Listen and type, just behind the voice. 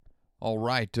All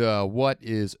right, what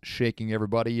is shaking,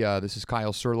 everybody? This is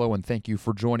Kyle Serlo, and thank you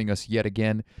for joining us yet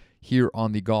again here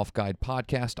on the Golf Guide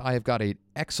podcast. I have got an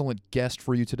excellent guest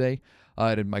for you today,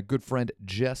 and my good friend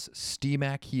Jess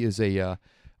Steemack. He is a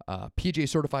PGA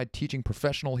certified teaching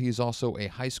professional. He is also a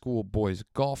high school boys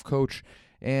golf coach,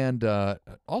 and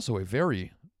also a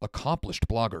very accomplished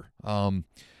blogger.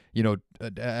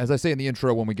 As I say in the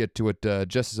intro when we get to it,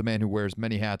 Jess is a man who wears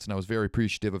many hats, and I was very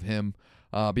appreciative of him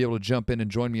be able to jump in and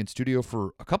join me in studio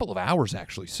for a couple of hours,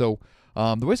 actually. So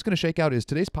the way it's going to shake out is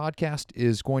today's podcast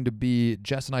is going to be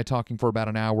Jess and I talking for about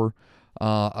an hour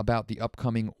about the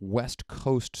upcoming West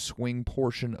Coast swing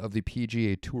portion of the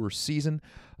PGA Tour season.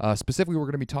 Specifically, we're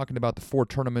going to be talking about the 4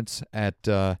 tournaments at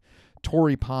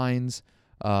Torrey Pines,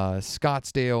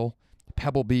 Scottsdale,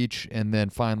 Pebble Beach, and then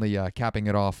finally capping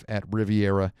it off at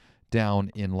Riviera down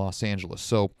in Los Angeles.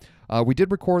 So we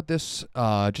did record this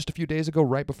just a few days ago,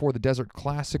 right before the Desert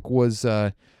Classic was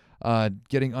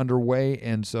getting underway,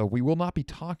 and so we will not be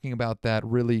talking about that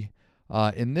really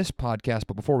in this podcast.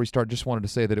 But before we start, just wanted to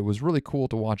say that it was really cool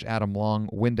to watch Adam Long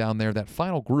win down there. That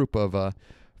final group of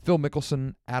Phil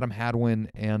Mickelson, Adam Hadwin,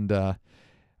 and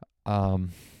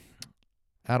Adam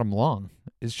Long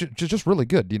is just really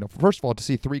good. You know, first of all, to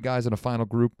see 3 guys in a final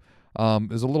group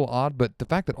is a little odd, but the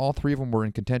fact that all 3 of them were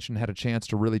in contention, had a chance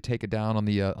to really take it down on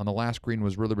the last green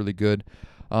was really, really good.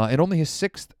 And only his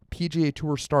 6th PGA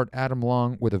Tour start, Adam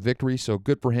Long, with a victory, so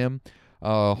good for him.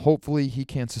 Hopefully he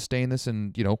can sustain this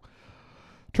and,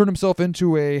 turn himself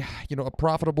into a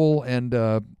profitable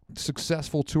and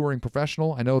successful touring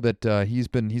professional. I know that he's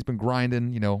been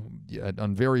grinding,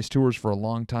 on various tours for a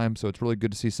long time, so it's really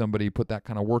good to see somebody put that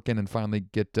kind of work in and finally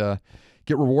get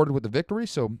rewarded with the victory.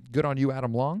 So good on you,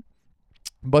 Adam Long.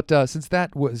 But since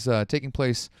that was taking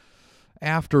place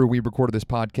after we recorded this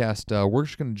podcast, we're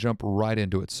just going to jump right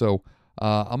into it. So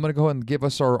I'm going to go ahead and give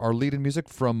us our lead-in music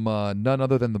from none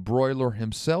other than the Broiler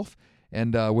himself,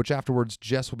 and which afterwards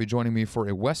Jess will be joining me for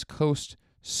a West Coast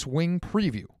swing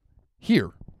preview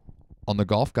here on the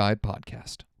Golf Guide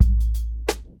podcast.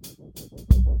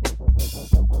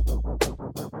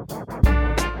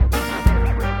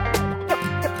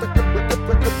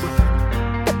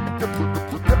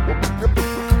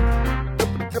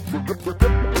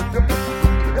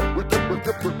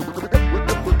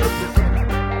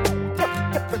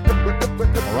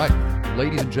 All right,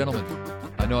 ladies and gentlemen,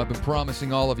 I know I've been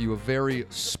promising all of you a very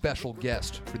special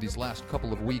guest for these last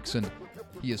couple of weeks, and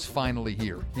he is finally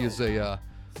here. He is a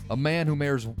man who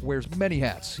wears many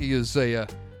hats. He is a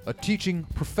teaching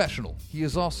professional. He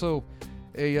is also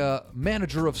a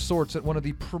manager of sorts at one of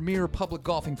the premier public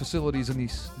golfing facilities in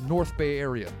the North Bay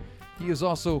area. He is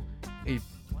also a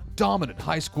dominant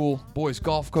high school boys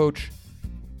golf coach.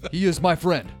 He is my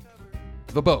friend,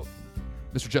 the Boat,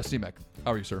 Mr. Jess Steemack.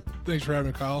 How are you, sir? Thanks for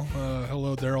having me, Kyle.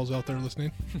 Hello, Daryl's out there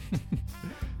listening.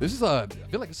 This is I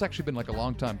feel like it's actually been like a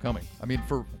long time coming. I mean,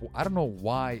 I don't know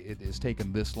why it has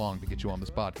taken this long to get you on this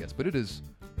podcast, but it is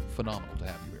phenomenal to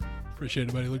have you here. Appreciate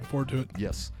it, buddy. Looking forward to it.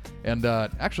 Yes. And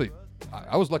actually,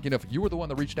 I was lucky enough. You were the one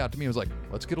that reached out to me and was like,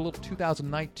 let's get a little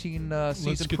 202019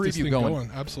 season preview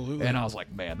going. Absolutely. And I was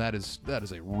like, man, that is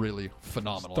a really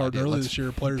phenomenal Starting idea. early this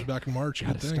year. Players back in March.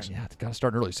 Good things. Got to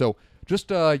start early. So just,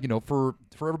 for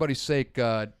everybody's sake,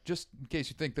 just in case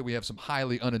you think that we have some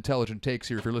highly unintelligent takes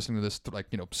here, if you're listening to this,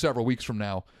 several weeks from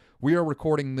now, we are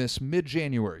recording this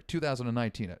mid-January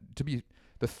 2019 to be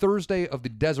the Thursday of the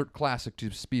Desert Classic, to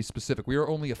be specific. We are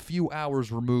only a few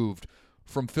hours removed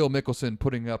from Phil Mickelson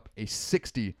putting up a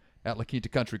 60 at La Quinta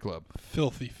Country Club.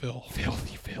 Filthy Phil.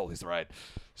 Filthy Phil, he's right.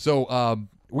 So I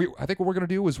think what we're going to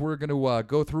do is we're going to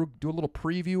go through, do a little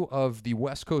preview of the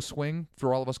West Coast swing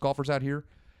for all of us golfers out here.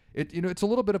 It's a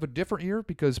little bit of a different year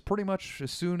because pretty much as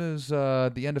soon as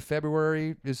the end of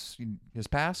February has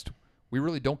passed, we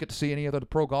really don't get to see any other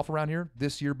pro golf around here.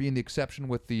 This year being the exception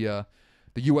with the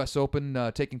U.S.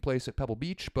 Open taking place at Pebble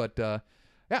Beach. But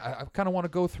I kind of want to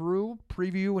go through,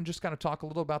 preview, and just kind of talk a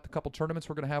little about the couple tournaments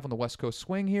we're going to have on the West Coast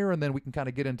swing here, and then we can kind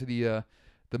of get into the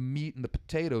meat and the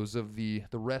potatoes of the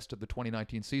rest of the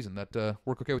 2019 season. That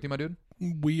work okay with you, my dude?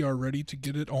 We are ready to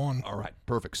get it on. All right,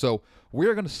 perfect. So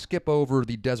we're going to skip over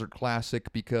the Desert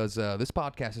Classic because this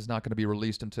podcast is not going to be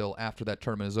released until after that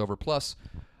tournament is over. Plus,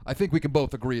 I think we can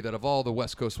both agree that of all the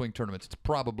West Coast swing tournaments, it's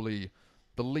probably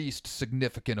the least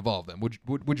significant of all of them.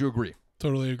 Would you agree?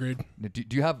 Totally agreed. Do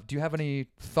you have any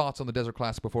thoughts on the Desert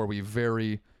Classic before we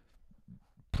very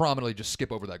prominently just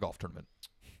skip over that golf tournament?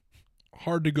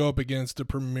 Hard to go up against a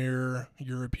premier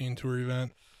European Tour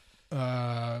event.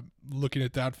 Looking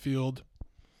at that field,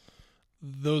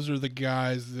 those are the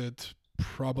guys that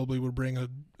probably would bring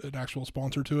an actual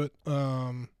sponsor to it.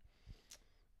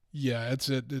 Yeah, it's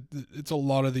a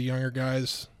lot of the younger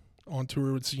guys on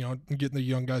tour. It's getting the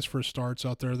young guys first starts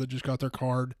out there that just got their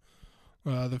card.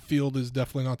 The field is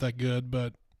definitely not that good,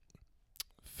 but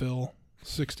Phil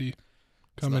 60,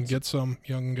 come and get some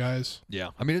young guys.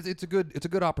 Yeah, I mean it's a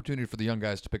good opportunity for the young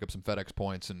guys to pick up some FedEx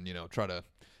points and try to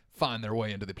find their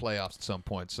way into the playoffs at some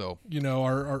point. So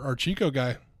our Chico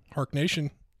guy, Hark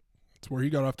Nation. That's where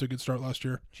he got off to a good start last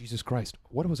year. Jesus Christ,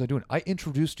 what was I doing? I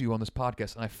introduced you on this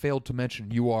podcast, and I failed to mention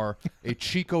you are a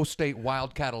Chico State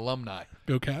Wildcat alumni.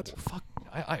 Go Cats! Fuck,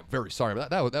 I am very sorry,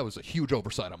 but that was a huge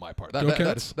oversight on my part.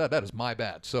 That is my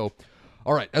bad. So,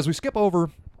 all right, as we skip over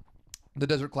the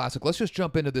Desert Classic, let's just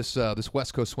jump into this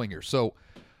West Coast swing here. So,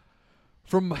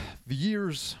 from the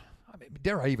years,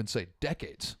 dare I even say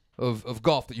decades of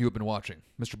golf that you have been watching,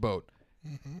 Mr. Boat.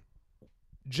 Mm-hmm.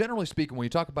 Generally speaking, when you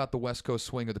talk about the West Coast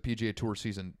swing of the PGA Tour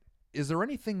season, is there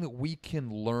anything that we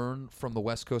can learn from the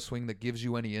West Coast swing that gives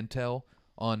you any intel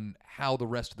on how the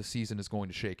rest of the season is going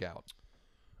to shake out?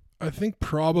 I think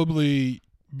probably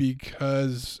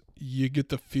because you get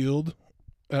the field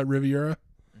at Riviera,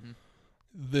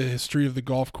 the history of the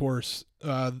golf course,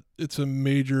 it's a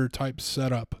major type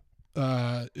setup.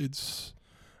 It's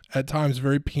at times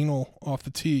very penal off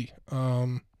the tee.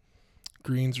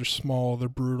 Greens are small, they're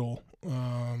brutal.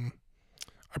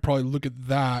 I probably look at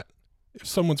that. If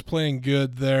someone's playing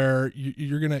good there,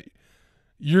 you're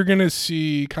gonna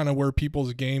see kind of where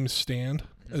people's games stand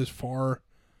as far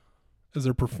as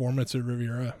their performance at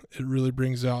Riviera. It really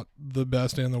brings out the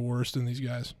best and the worst in these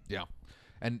guys. Yeah,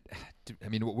 and I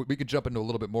mean we could jump into a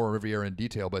little bit more Riviera in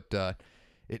detail, but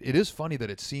it is funny that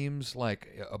it seems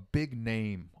like a big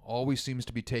name always seems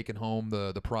to be taking home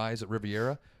the prize at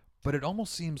Riviera. But it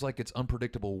almost seems like it's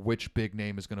unpredictable which big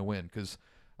name is going to win. Because,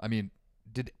 I mean,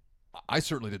 I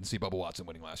certainly didn't see Bubba Watson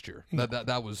winning last year. No.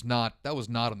 That was not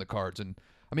on the cards. And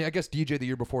I mean, I guess DJ the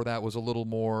year before that was a little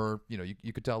more.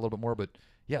 You could tell a little bit more. But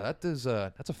yeah, that's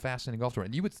a fascinating golf tournament.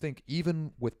 And you would think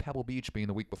even with Pebble Beach being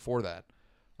the week before that,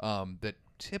 that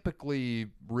typically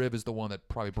Riv is the one that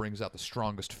probably brings out the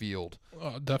strongest field.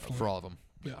 Definitely For all of them.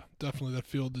 Yeah, definitely. That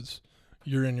field is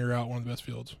year in, year out, one of the best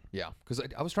fields. Yeah, because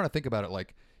I was trying to think about it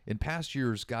like. In past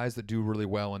years, guys that do really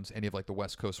well in any of like the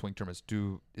West Coast swing tournaments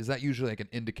is that usually like an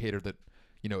indicator that,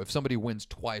 if somebody wins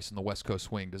twice in the West Coast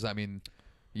swing, does that mean,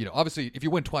 obviously if you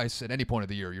win twice at any point of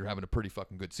the year, you're having a pretty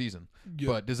fucking good season. Yeah.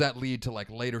 But does that lead to like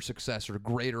later success or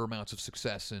greater amounts of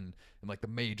success in like the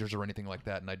majors or anything like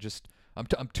that? And I'm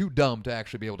too dumb to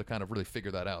actually be able to kind of really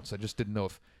figure that out. So I just didn't know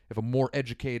if a more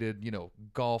educated,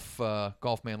 golf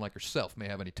man like yourself may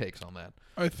have any takes on that.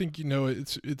 I think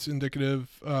it's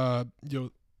indicative.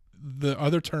 The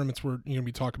other tournaments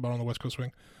we talk about on the West Coast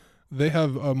swing, they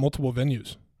have multiple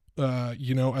venues.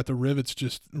 At the Riv, it's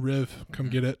just Riv, come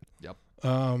get it. Yep.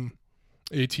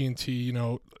 AT&T,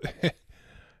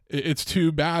 it's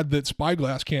too bad that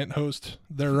Spyglass can't host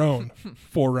their own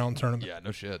 4-round tournament. Yeah, no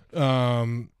shit.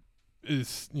 Some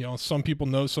people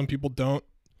know, some people don't.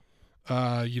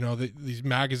 These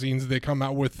magazines, they come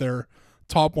out with their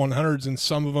top 100s, and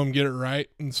some of them get it right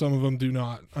and some of them do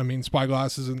not. I mean,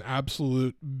 Spyglass is an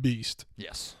absolute beast.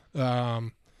 Yes.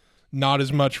 Not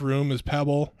as much room as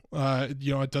Pebble.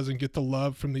 It doesn't get the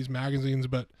love from these magazines,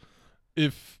 but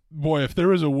if there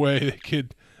was a way they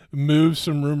could move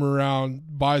some room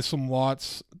around, buy some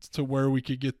lots to where we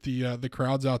could get the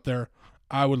crowds out there,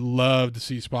 I would love to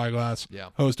see Spyglass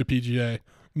host a PGA.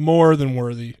 More than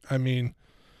worthy. I mean,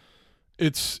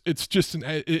 it's just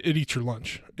it eats your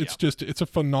lunch. It's a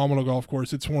phenomenal golf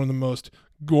course. It's one of the most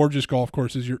gorgeous golf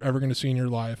courses you're ever going to see in your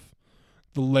life.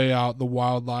 The layout, the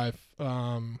wildlife.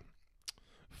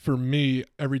 For me,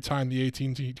 every time the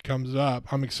AT&T comes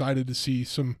up, I'm excited to see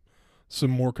some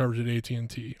more coverage at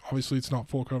AT&T. Obviously, it's not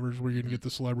full coverage where you're going to get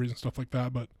the celebrities and stuff like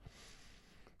that, but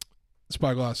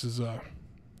Spyglass is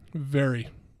very,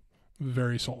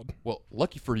 very solid. Well,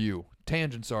 lucky for you,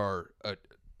 tangents are a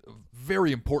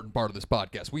very important part of this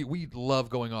podcast. We love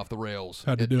going off the rails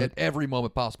at every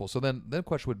moment possible. So then the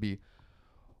question would be,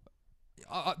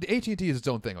 the AT&T is its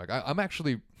own thing. Like I'm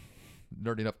actually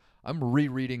nerdy enough. I'm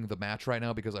rereading the match right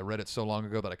now because I read it so long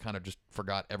ago that I kind of just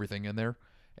forgot everything in there.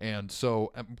 And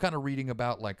so I'm kind of reading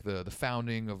about like the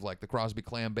founding of like the Crosby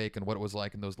Clam Bake and what it was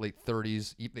like in those late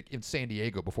 30s in San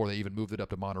Diego before they even moved it up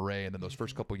to Monterey, and then those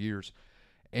first couple years.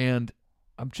 And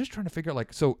I'm just trying to figure out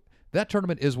like, so that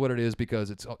tournament is what it is because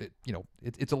it's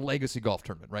a legacy golf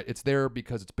tournament, right? It's there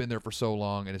because it's been there for so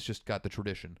long and it's just got the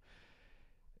tradition.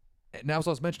 And now, as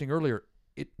I was mentioning earlier,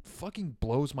 it fucking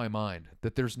blows my mind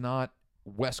that there's not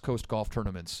West Coast golf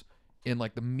tournaments in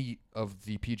like the meat of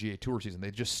the PGA Tour season. They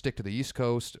just stick to the East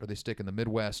Coast or they stick in the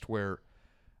Midwest where,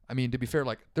 I mean, to be fair,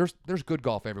 like there's good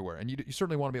golf everywhere, and you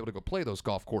certainly want to be able to go play those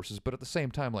golf courses. But at the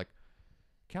same time, like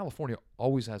California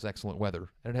always has excellent weather,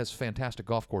 and it has fantastic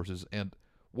golf courses. And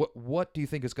what do you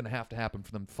think is going to happen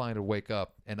for them to finally wake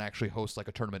up and actually host like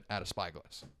a tournament at a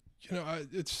Spyglass?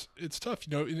 It's tough.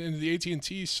 In the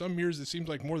AT&T, some years it seems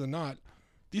like more than not,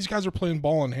 these guys are playing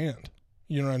ball in hand.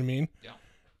 You know what I mean? Yeah.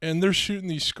 And they're shooting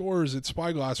these scores at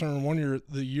Spyglass. I remember one year,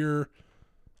 the year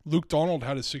Luke Donald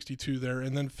had a 62 there,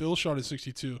 and then Phil shot a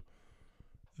 62.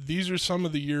 These are some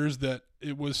of the years that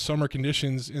it was summer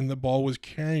conditions and the ball was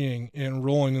carrying and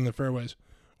rolling in the fairways.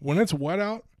 When it's wet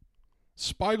out,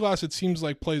 Spyglass, it seems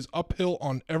like, plays uphill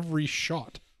on every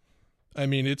shot. I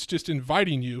mean, it's just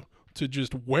inviting you to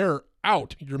just wear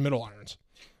out your middle irons.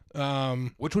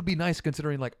 Which would be nice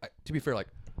considering, like, to be fair, like,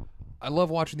 I love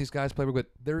watching these guys play, but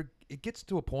it gets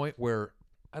to a point where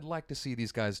I'd like to see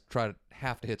these guys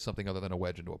have to hit something other than a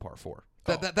wedge into a par 4.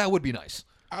 That would be nice.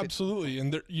 Absolutely.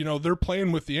 And they're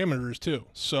playing with the amateurs too.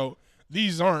 So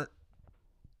these aren't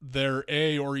their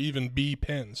A or even B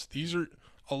pins.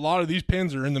 A lot of these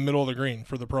pins are in the middle of the green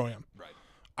for the Pro-Am. Right.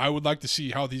 I would like to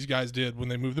see how these guys did when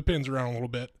they moved the pins around a little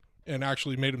bit and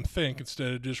actually made them think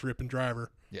instead of just ripping driver.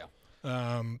 Yeah.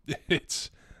 It's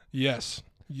yes.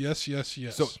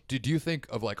 So did you think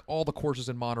of like all the courses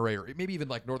in Monterey or maybe even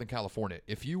like Northern California,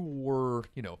 if you were,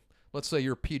 let's say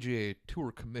you're PGA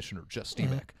Tour Commissioner, Jeff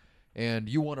Steemek, and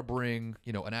you want to bring,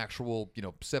 an actual,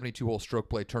 72-hole stroke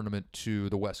play tournament to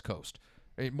the West Coast,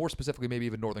 more specifically maybe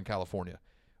even Northern California,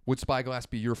 would Spyglass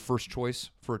be your first choice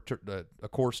for a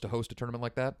course to host a tournament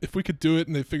like that? If we could do it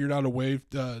and they figured out a way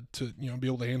to be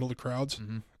able to handle the crowds,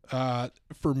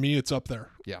 for me it's up there.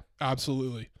 Yeah,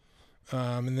 absolutely.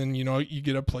 And then you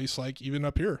get a place like even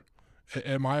up here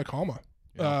at Mayakama,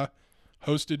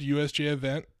 hosted USJ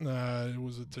event. It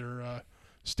was at their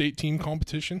state team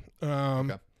competition.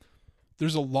 Okay.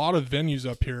 There's a lot of venues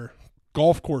up here,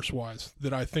 golf course wise,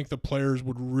 that I think the players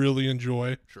would really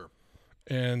enjoy. Sure.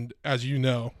 And as you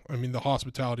know, I mean, the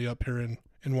hospitality up here in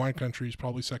wine country is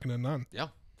probably second to none. Yeah.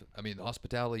 I mean, the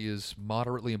hospitality is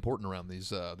moderately important around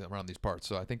these parts.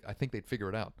 So I think they'd figure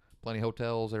it out. Plenty of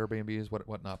hotels, Airbnbs,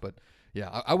 whatnot. But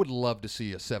yeah, I would love to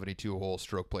see a 72-hole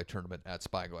stroke play tournament at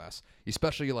Spyglass,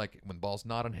 especially like when the ball's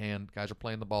not in hand, guys are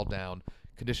playing the ball down,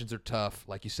 conditions are tough.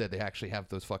 Like you said, they actually have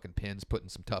those fucking pins put in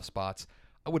some tough spots.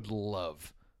 I would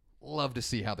love to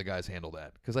see how the guys handle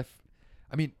that because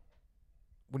I mean,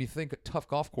 when you think a tough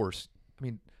golf course, I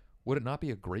mean, would it not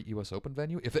be a great U.S. Open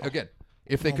venue if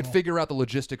they could figure out the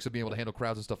logistics of being able to handle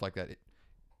crowds and stuff like that?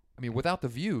 I mean, without the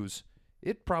views,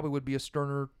 it probably would be a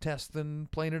sterner test than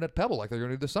playing it at Pebble like they're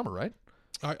going to do this summer, right?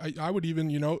 I would even,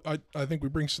 I think we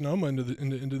bring Sonoma into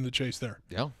the chase there.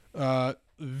 Yeah.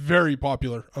 Very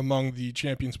popular among the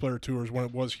Champions Player Tours when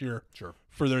it was here. Sure.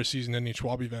 For their season-ending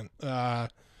Schwab event.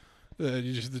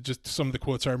 Just some of the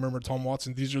quotes I remember, Tom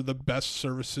Watson, these are the best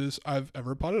services I've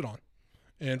ever putted on.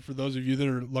 And for those of you that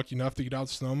are lucky enough to get out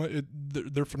to Sonoma,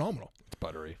 they're phenomenal. It's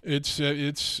buttery. It's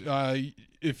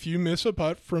if you miss a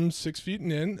putt from 6 feet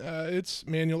and in, it's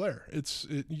manual error.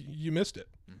 You missed it.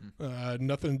 Mm-hmm.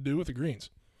 Nothing to do with the greens.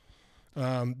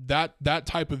 That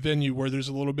type of venue where there's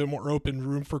a little bit more open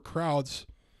room for crowds,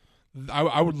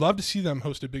 I would love to see them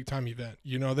host a big time event.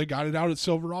 They got it out at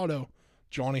Silverado.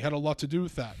 Johnny had a lot to do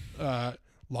with that. A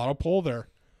lot of pull there.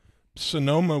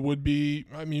 Sonoma would be,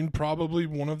 probably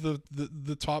one of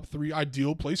the top 3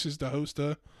 ideal places to host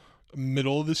a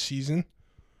middle of the season.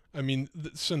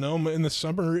 Sonoma in the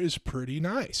summer is pretty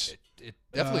nice. It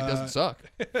definitely doesn't suck.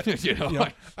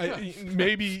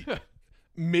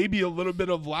 Maybe a little bit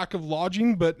of lack of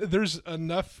lodging, but there's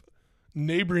enough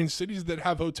neighboring cities that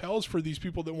have hotels for these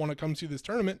people that want to come see this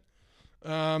tournament.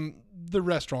 The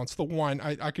restaurants, the wine,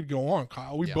 I could go on,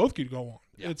 Kyle. We both could go on.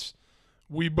 Yeah.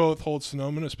 We both hold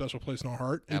Sonoma in a special place in our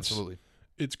heart. Absolutely.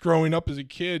 It's growing up as a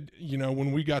kid,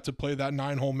 when we got to play that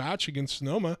 9-hole match against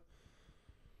Sonoma.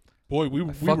 Boy, we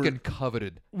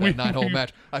coveted that 9-hole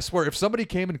match. I swear, if somebody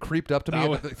came and creeped up to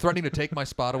me threatening to take my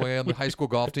spot away on the high school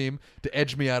golf team to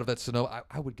edge me out of that Sonoma,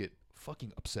 I would get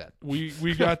fucking upset. We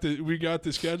got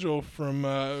the schedule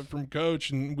from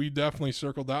Coach, and we definitely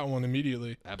circled that one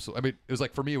immediately. Absolutely. It was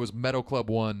like, for me, it was Meadow Club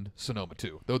 1, Sonoma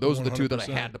 2. Those are the 2 that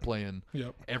I had to play in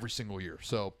every single year.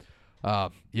 So,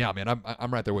 yeah, man,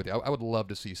 I'm right there with you. I would love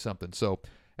to see something. So,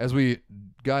 as we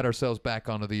guide ourselves back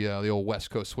onto the old West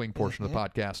Coast swing portion of the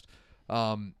podcast,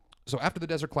 so after the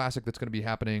Desert Classic that's going to be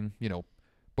happening,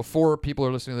 before people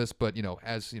are listening to this, but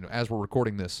as we're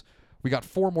recording this, we got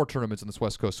 4 more tournaments in this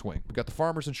West Coast swing. We got the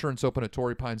Farmers Insurance Open at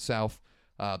Torrey Pines South,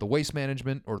 the Waste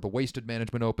Management or the Wasted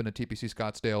Management Open at TPC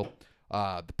Scottsdale,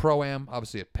 the Pro-Am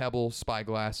obviously at Pebble,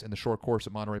 Spyglass, and the Short Course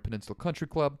at Monterey Peninsula Country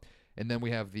Club, and then we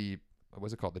have the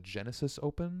what's it called? The Genesis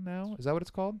Open now? Is that what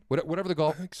it's called? Whatever the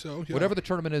golf, I think so. Yeah. whatever the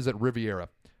tournament is at Riviera,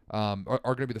 are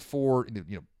going to be the four,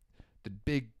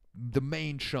 the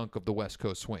main chunk of the West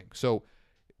Coast swing. So,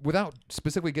 without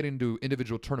specifically getting into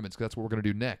individual tournaments, 'cause that's what we're going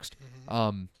to do next.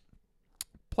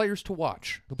 Players to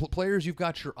watch, the players you've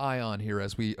got your eye on here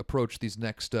as we approach these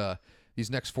next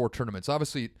four tournaments.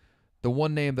 Obviously, the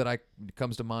one name that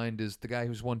comes to mind is the guy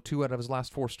who's won 2 out of his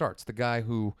last 4 starts. The guy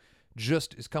who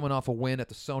just is coming off a win at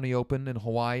the Sony Open in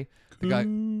Hawaii. The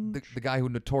guy who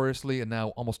notoriously and now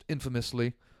almost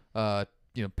infamously,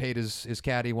 paid his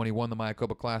caddy when he won the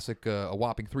Mayakoba Classic a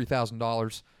whopping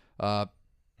 $3,000.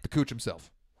 The Cooch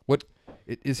himself. What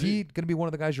is he going to be one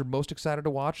of the guys you're most excited to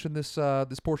watch in this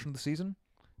portion of the season,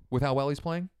 with how well he's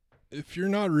playing? If you're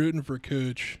not rooting for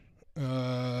Cooch,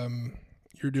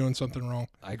 you're doing something wrong.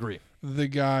 I agree. The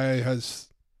guy has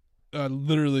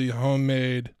literally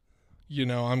homemade,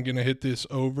 I'm going to hit this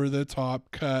over the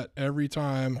top cut every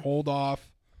time, hold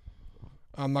off.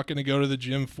 I'm not going to go to the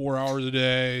gym 4 hours a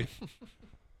day.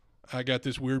 I got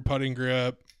this weird putting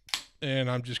grip, and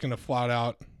I'm just going to flat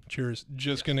out,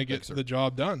 just going to get the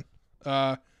job done.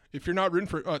 If you're not rooting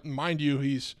for, mind you,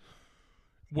 he's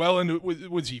well into,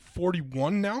 was he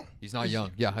 41 now? He's not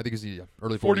young. Yeah, I think he's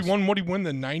early 40s. 41. What, he won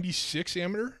the 96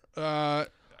 amateur? I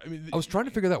was trying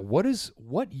to figure that.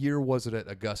 What year was it at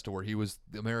Augusta where he was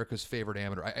America's favorite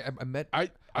amateur? I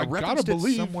gotta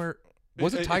believe somewhere.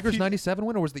 Was it Tiger's 97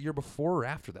 win, or was it the year before or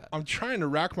after that? I'm trying to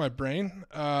rack my brain.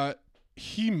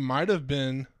 He might have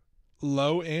been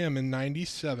low am in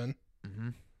 97.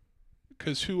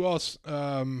 Because who else?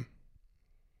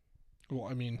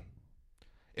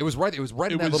 It was right. It was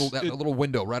right in that little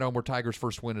window, right on where Tiger's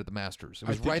first win at the Masters. It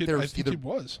was right there. I think it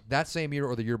was that same year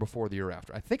or the year before, the year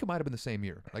after. I think it might have been the same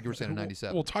year, like you were saying in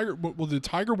 '97. Well, did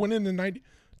Tiger win in the 90?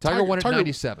 Tiger won in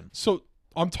 '97. So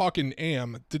I'm talking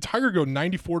AM. Did Tiger go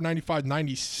 94, 95,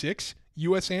 96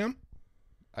 U.S. AM?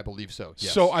 I believe so.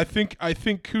 Yes. So I think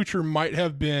Kuchar might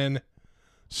have been.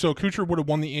 So Kuchar would have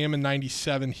won the AM in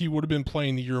 '97. He would have been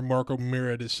playing the year Marco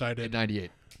Mira decided in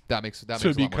 '98. That makes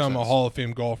to become a Hall of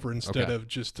Fame golfer instead of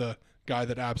just a guy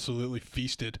that absolutely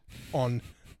feasted on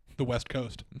the West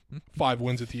Coast. 5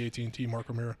 wins at the AT&T.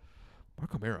 Marco Mira.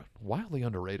 Marco Mira, wildly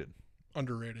underrated.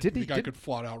 Underrated. The guy could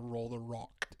flat out roll the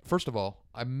rock. First of all,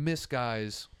 I miss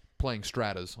guys playing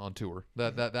Stratas on tour.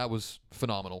 That was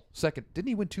phenomenal. Second, didn't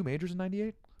he win 2 majors in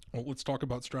 '98? Well, let's talk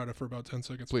about Strata for about 10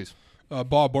 seconds. Please.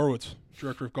 Bob Borwitz,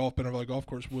 director of golf, Benner Valley Golf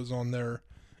Course, was on their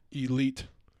elite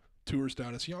tour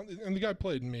status. And the guy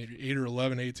played in major 8 or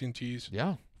 11 AT&Ts.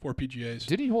 Yeah. 4 PGAs.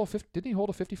 Didn't he hold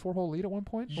a 54-hole lead at one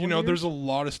point? There's a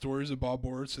lot of stories of Bob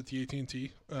Borwitz at the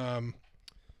AT&T.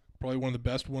 Probably one of the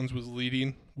best ones was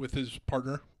leading with his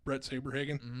partner, Brett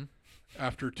Saberhagen,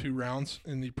 after 2 rounds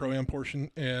in the Pro-Am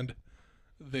portion, and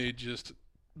they just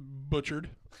butchered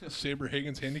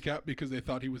Saberhagen's handicap because they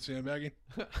thought he was sandbagging.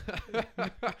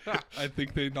 I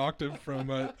think they knocked him from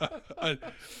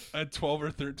a 12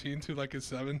 or 13 to like a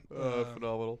 7.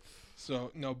 Phenomenal.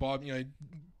 So, no, Bob, he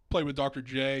played with Dr.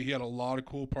 J. He had a lot of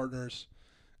cool partners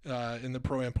in the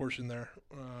Pro-Am portion there.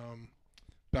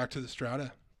 Back to the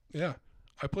Strata. Yeah.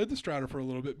 I played the Strata for a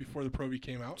little bit before the Pro V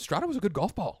came out. Strata was a good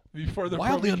golf ball. Before the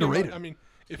wildly Pro V underrated. Came out,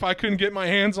 if I couldn't get my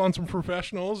hands on some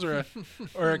professionals or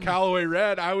a Callaway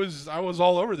Red, I was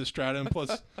all over the Strata. And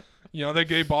plus, they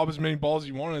gave Bob as many balls as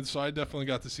he wanted, so I definitely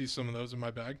got to see some of those in my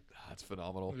bag. That's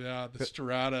phenomenal. Yeah, the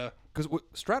Strata. Because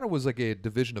Strata was like a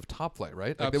division of Top Flight,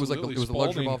 right? Like Absolutely. it was the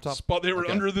luxury ball of Top. They were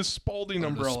under the Spalding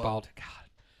umbrella. God,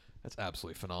 that's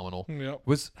absolutely phenomenal. Yep.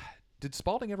 Did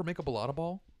Spalding ever make a Balata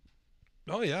ball?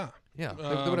 Oh yeah. Yeah.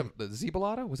 The Z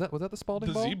Balata? Was that the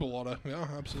Spalding ball? The Z Balata. Yeah,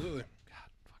 absolutely. God,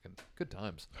 fucking good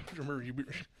times. I remember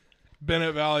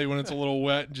Bennett Valley when it's a little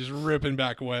wet, just ripping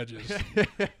back wedges.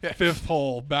 5th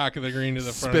hole, back of the green to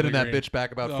the front. Spinning of the that green. bitch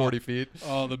back about 40 feet.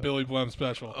 Oh, the Billy Blem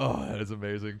special. Oh, that is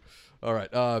amazing. All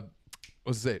right.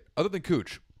 What's to say? Other than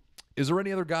Cooch, is there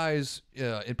any other guys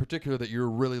in particular that you're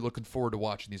really looking forward to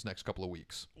watching these next couple of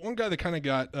weeks? One guy that kind of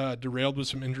got derailed with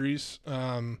some injuries.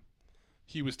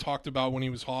 He was talked about when he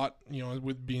was hot,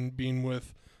 with being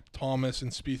with Thomas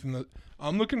and Spieth.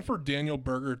 I'm looking for Daniel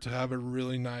Berger to have a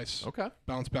really nice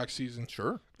bounce back season.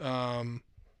 Sure. I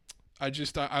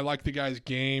like the guy's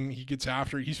game. He gets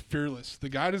after it. He's fearless. The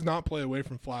guy does not play away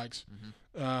from flags.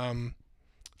 I'm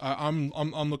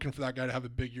looking for that guy to have a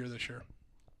big year this year.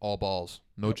 All balls,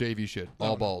 no JV shit.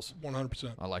 All balls.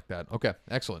 100%. I like that. Okay,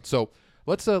 excellent. So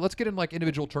let's get in like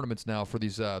individual tournaments now for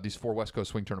these 4 West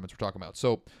Coast swing tournaments we're talking about.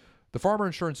 So the Farmer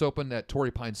Insurance Open at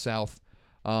Torrey Pines South.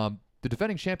 The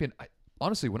defending champion,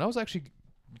 honestly, when I was actually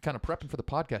kind of prepping for the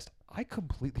podcast, I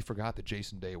completely forgot that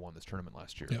Jason Day won this tournament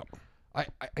last year. Yep.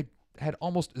 had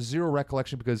almost zero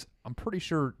recollection because I'm pretty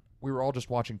sure we were all just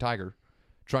watching Tiger,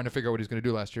 trying to figure out what he's going to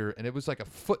do last year, and it was like a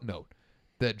footnote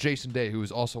that Jason Day, who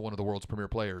is also one of the world's premier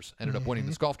players, ended up winning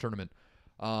this golf tournament.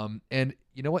 And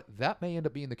you know what? That may end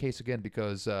up being the case again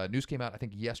because news came out, I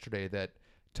think, yesterday that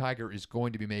Tiger is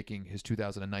going to be making his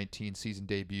 2019 season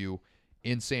debut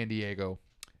in San Diego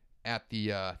at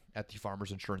the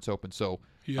Farmers Insurance Open. So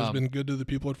he has been good to the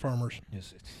people at Farmers.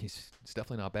 He's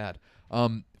definitely not bad.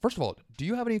 First of all, do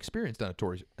you have any experience down at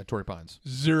Torrey Pines?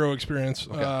 Zero experience.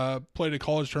 Okay. Played a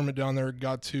college tournament down there.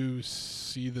 Got to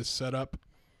see the setup.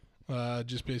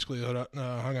 Just basically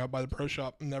hung out by the pro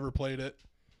shop. Never played it.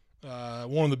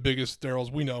 One of the biggest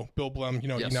Darryls we know, Bill Blem.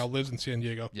 Yes. He now lives in San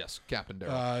Diego. Yes, Captain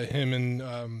Darryl. Him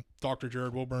and Dr.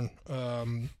 Jared Wilburn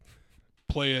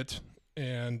play it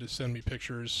and send me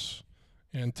pictures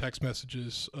and text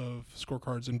messages of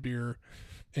scorecards and beer,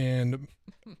 and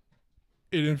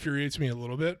it infuriates me a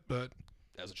little bit, but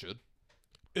as it should.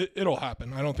 It'll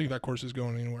happen. I don't think that course is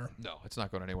going anywhere. No, it's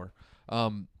not going anywhere.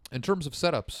 In terms of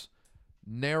setups,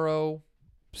 narrow,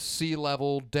 sea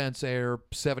level, dense air,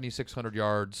 7,600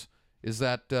 yards. Is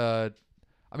that?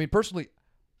 I mean, personally,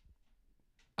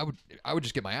 I would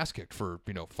just get my ass kicked for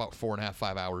 4.5,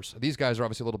 5 hours. These guys are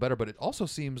obviously a little better, but it also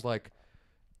seems like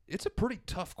it's a pretty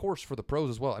tough course for the pros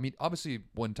as well. I mean, obviously,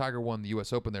 when Tiger won the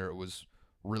U.S. Open there, it was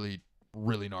really,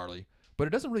 really gnarly. But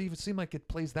it doesn't really even seem like it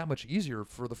plays that much easier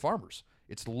for the Farmers.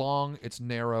 It's long, it's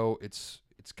narrow, it's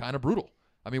kind of brutal.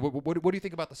 I mean, what do you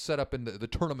think about the setup and the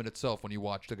tournament itself when you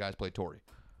watch the guys play Torrey?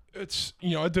 It's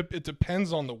it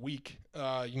depends on the week.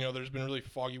 There's been really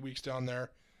foggy weeks down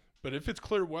there, but if it's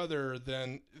clear weather,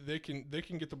 then they can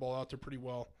get the ball out there pretty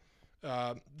well.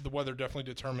 The weather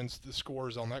definitely determines the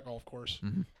scores on that golf course.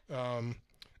 Mm-hmm.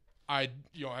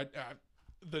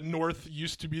 The North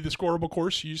used to be the scoreable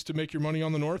course. You used to make your money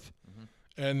on the North,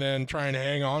 and then try and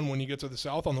hang on when you get to the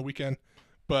South on the weekend.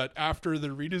 But after the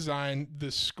redesign,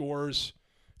 the scores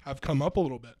have come up a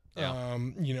little bit.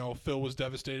 Yeah. Phil was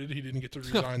devastated. He didn't get to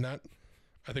resign that.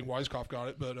 I think Weiskopf got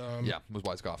it, but yeah, it was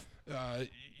Weiskopf.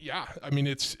 Yeah, I mean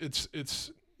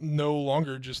it's no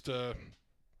longer just go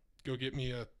get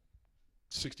me a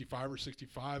 65 or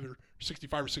 65 or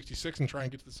 65 or 66 and try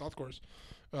and get to the South course.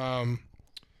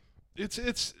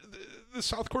 It's the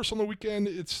South course on the weekend.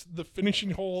 It's the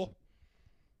finishing hole.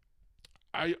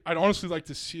 I'd honestly like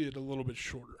to see it a little bit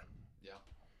shorter.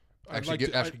 Actually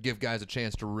give guys a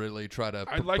chance to really try to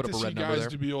I'd like put to up a see red number guys there.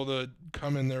 to be able to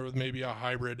come in there with maybe a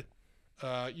hybrid. Some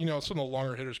of the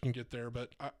longer hitters can get there, but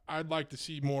I'd like to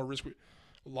see more risk.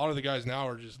 A lot of the guys now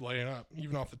are just laying up,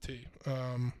 even off the tee.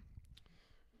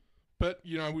 But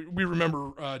we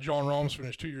remember John Rahm's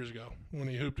finish 2 years ago when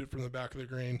he hooped it from the back of the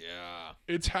green. Yeah,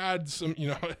 it's had some.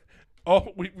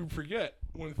 We forget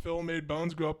when Phil made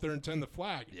Bones go up there and tend the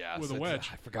flag with a wedge.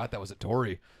 I forgot that was at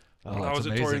Torrey. Oh, that was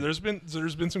amazing. at Torrey.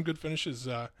 There's been some good finishes.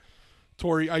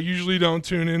 Torrey, I usually don't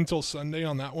tune in until Sunday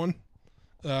on that one,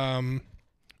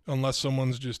 unless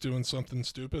someone's just doing something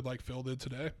stupid like Phil did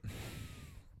today.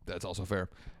 That's also fair.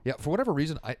 Yeah, for whatever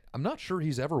reason, I'm not sure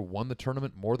he's ever won the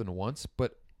tournament more than once,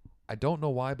 but I don't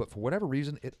know why. But for whatever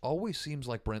reason, it always seems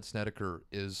like Brent Snedeker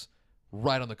is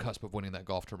right on the cusp of winning that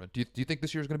golf tournament. Do you think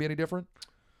this year is going to be any different?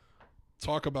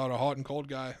 Talk about a hot and cold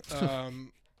guy.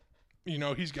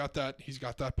 He's got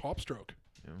that pop stroke.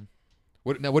 Yeah.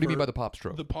 What do you mean by the pop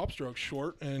stroke? The pop stroke's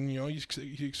short, and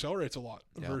he accelerates a lot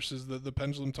versus the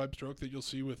pendulum type stroke that you'll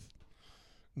see with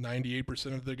 98%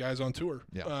 of the guys on tour.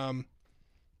 Yeah.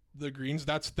 The greens.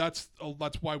 That's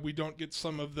why we don't get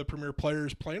some of the premier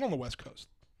players playing on the West Coast.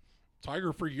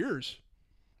 Tiger for years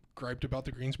griped about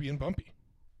the greens being bumpy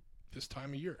this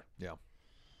time of year. Yeah.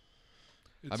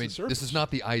 It's I mean, this is not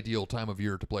the ideal time of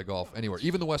year to play golf anywhere.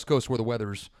 Even the West Coast, where the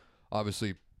weather's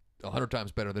obviously 100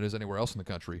 times better than it is anywhere else in the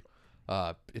country,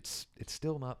 it's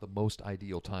still not the most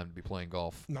ideal time to be playing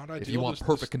golf. Not ideal. If you want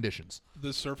perfect conditions.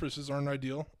 The surfaces aren't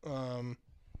ideal.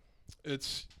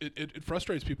 It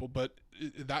frustrates people, but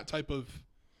that type of,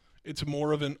 it's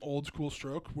more of an old school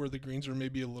stroke where the greens are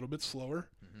maybe a little bit slower,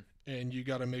 and you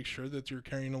got to make sure that you're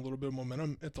carrying a little bit of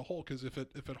momentum at the hole, because if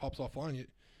it hops offline,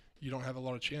 you don't have a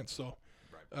lot of chance. So.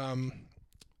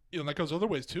 That goes other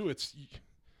ways too.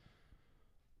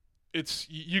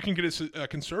 You can get a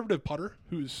conservative putter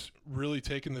who's really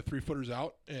taking the 3-footers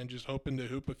out and just hoping to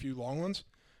hoop a few long ones,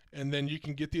 and then you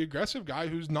can get the aggressive guy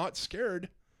who's not scared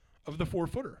of the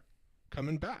 4-footer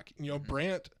coming back.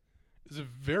 Brandt is a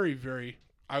very, very,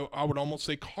 I would almost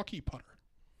say, cocky putter.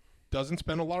 Doesn't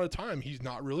spend a lot of time. He's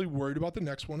not really worried about the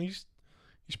next one. He's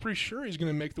pretty sure he's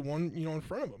going to make the one in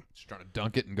front of him. Just trying to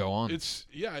dunk it and go on.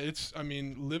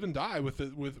 Live and die with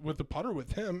the putter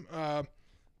with him.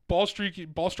 Ball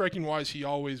striking wise, he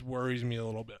always worries me a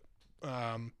little bit.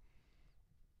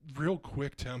 real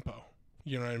quick tempo.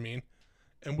 You know what I mean?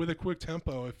 And with a quick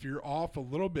tempo, if you're off a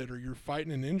little bit or you're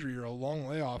fighting an injury or a long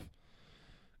layoff,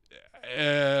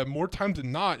 more times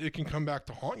than not, it can come back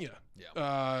to haunt you.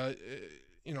 Yeah.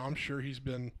 I'm sure he's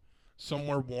been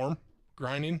somewhere warm,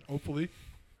 grinding, hopefully.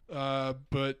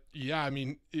 But yeah, I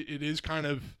mean, it is kind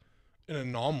of an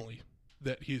anomaly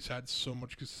that he's had so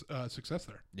much success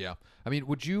there. Yeah. I mean,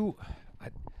 would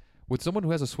someone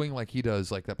who has a swing like he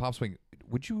does, like that pop swing,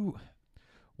 would you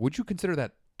consider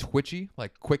that twitchy,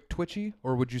 like quick twitchy,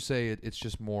 or would you say it's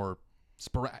just more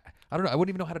sporadic? I don't know. I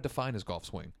wouldn't even know how to define his golf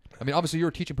swing. I mean, obviously you're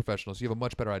a teaching professional, so you have a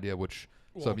much better idea.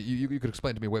 So you could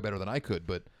explain to me way better than I could.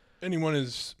 But anyone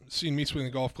who's seen me swing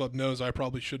the golf club knows I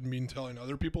probably shouldn't be telling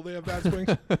other people they have bad swings.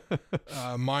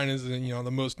 Mine is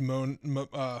the most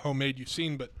homemade you've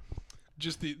seen, but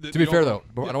just the to be fair though,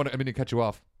 I don't mean to cut you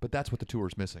off, but that's what the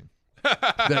tour's missing.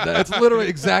 That's literally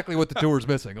exactly what the tour's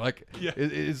missing. Like,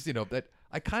 is that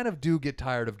I kind of do get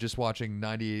tired of just watching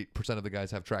 98% of the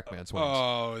guys have TrackMan swings.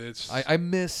 Oh, it's I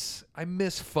miss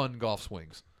fun golf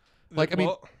swings. Like,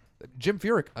 Jim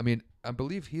Furyk. I mean, I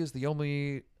believe he is the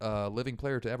only living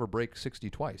player to ever break 60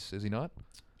 twice. Is he not?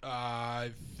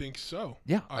 I think so.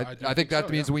 Yeah, I think that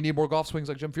means we need more golf swings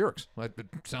like Jim Furyk's. It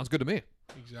sounds good to me.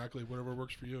 Exactly, whatever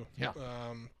works for you.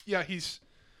 Yeah. He's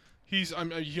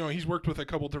worked with a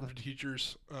couple different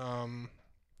teachers.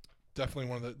 Definitely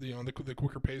one of the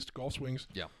quicker paced golf swings.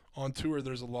 Yeah. On tour,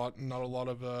 there's not a lot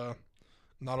of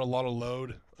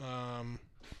load.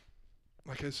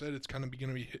 Like I said, it's kind of going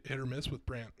to be hit or miss with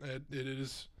Brandt.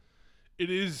 It's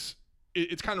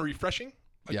kind of refreshing,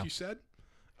 like you said.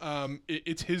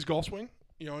 It's his golf swing,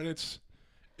 and it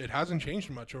hasn't changed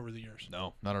much over the years.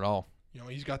 No, not at all.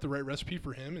 He's got the right recipe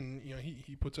for him, and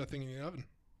he puts that thing in the oven.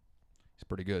 It's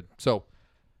pretty good. So,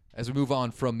 as we move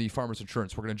on from the Farmers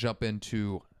Insurance, we're going to jump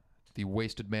into the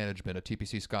wasted management at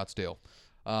TPC Scottsdale.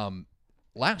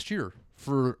 Last year,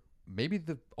 for maybe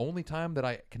the only time that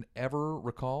I can ever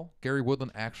recall, Gary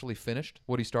Woodland actually finished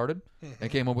what he started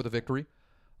and came home with a victory.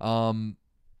 Give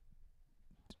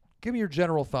me your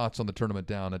general thoughts on the tournament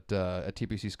down at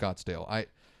TPC Scottsdale.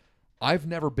 I've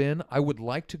never been. I would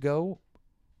like to go,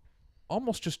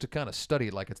 almost just to kind of study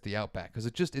it like it's the Outback, because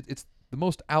it's the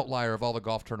most outlier of all the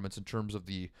golf tournaments in terms of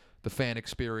the fan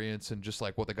experience and just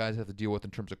like what the guys have to deal with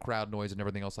in terms of crowd noise and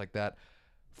everything else like that.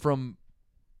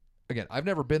 Again, I've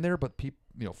never been there, but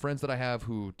friends that I have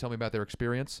who tell me about their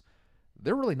experience,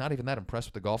 they're really not even that impressed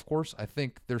with the golf course. I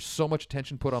think there's so much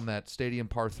attention put on that stadium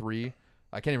par 3.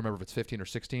 I can't even remember if it's 15 or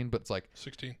 16, but it's like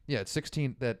 16. Yeah, it's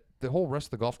 16. That the whole rest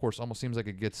of the golf course almost seems like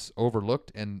it gets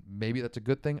overlooked, and maybe that's a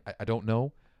good thing. I don't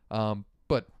know.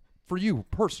 But for you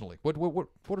personally, what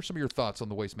are some of your thoughts on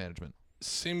the waste management?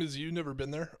 Same as you, never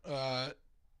been there.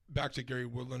 Back to Gary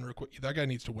Woodland real quick. That guy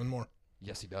needs to win more.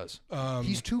 Yes, he does.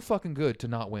 He's too fucking good to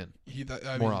not win.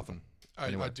 Often.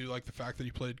 I do like the fact that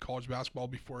he played college basketball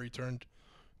before he turned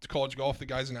to college golf. The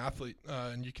guy's an athlete,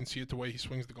 and you can see it the way he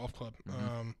swings the golf club.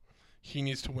 Mm-hmm. He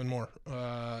needs to win more.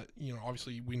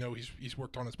 Obviously we know he's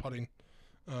worked on his putting.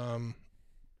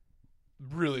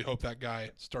 Really hope that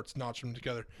guy starts notching them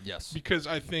together. Yes. Because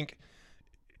I think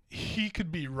he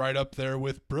could be right up there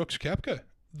with Brooks Koepka.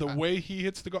 The way he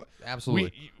hits the golf.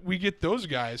 Absolutely. We get those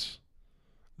guys,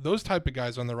 those type of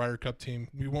guys on the Ryder Cup team.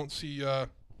 We won't see that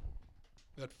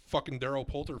fucking Darryl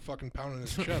Poulter fucking pounding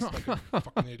his chest like a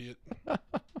fucking idiot.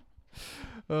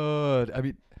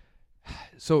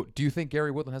 So do you think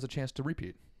Gary Woodland has a chance to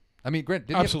repeat? I mean, Grant,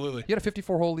 absolutely. He had a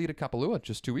 54-hole lead at Kapalua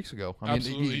just 2 weeks ago.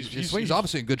 Absolutely. His swing's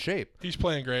obviously in good shape. He's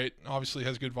playing great. Obviously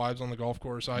has good vibes on the golf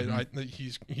course.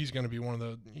 He's going to be one of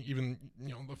the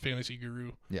the fantasy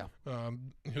guru. Yeah.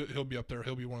 He'll be up there.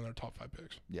 He'll be one of their top 5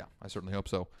 picks. Yeah, I certainly hope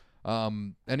so.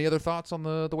 Any other thoughts on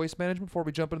the waste management before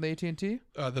we jump into the AT&T?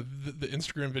 The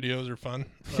Instagram videos are fun.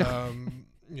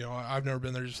 I've never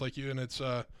been there just like you, and it's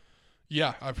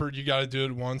I've heard you got to do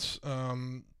it once.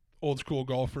 Old school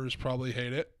golfers probably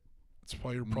hate it. It's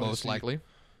probably most likely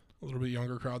a little bit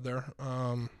younger crowd there.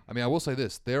 I will say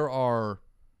this: there are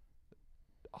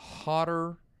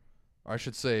hotter, or I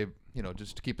should say,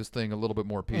 just to keep this thing a little bit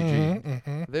more PG.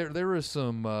 There is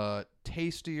some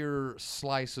tastier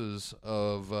slices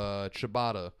of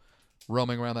ciabatta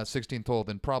roaming around that 16th hole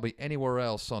than probably anywhere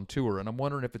else on tour, and I'm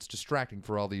wondering if it's distracting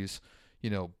for all these,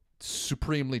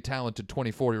 supremely talented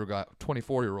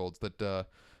 24-year-olds that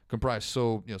comprise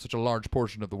such a large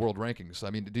portion of the world rankings. I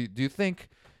mean, do you think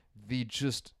the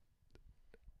just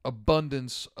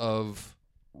abundance of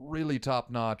really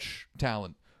top-notch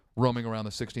talent roaming around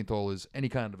the 16th hole is any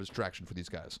kind of distraction for these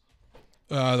guys?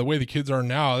 The way the kids are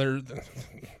now,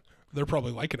 they're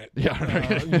probably liking it. Yeah,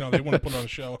 right. They want to put on a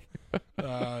show.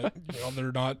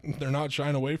 They're not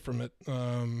shying away from it.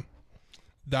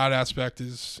 That aspect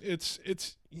is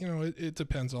it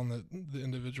depends on the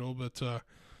individual, but the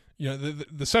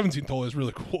 17th hole is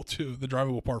really cool too. The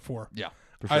drivable par 4. Yeah,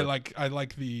 for sure. I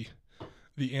like the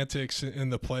antics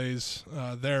and the plays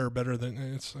there better than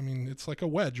it's like a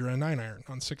wedge or a 9-iron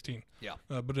on 16. Yeah.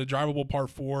 But a drivable par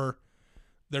 4,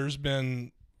 there's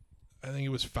been, I think it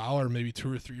was Fowler maybe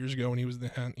 2 or 3 years ago when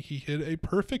he hit a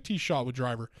perfect tee shot with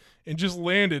driver and just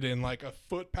landed in like a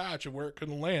foot patch of where it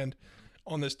couldn't land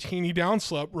on this teeny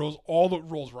downslope,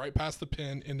 rolls right past the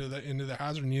pin into the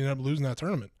hazard, and he ended up losing that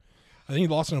tournament. I think he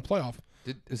lost in a playoff.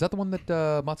 Is that the one that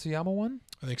Matsuyama won?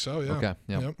 I think so, yeah. Okay,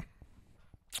 yeah. Yep.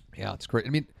 Yeah, it's great. I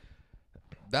mean,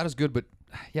 that is good, but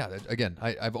yeah, again,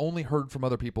 I've only heard from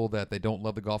other people that they don't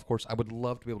love the golf course. I would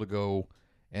love to be able to go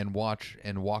and watch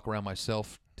and walk around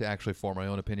myself to actually form my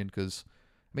own opinion, because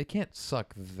it can't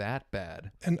suck that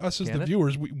bad. And us as the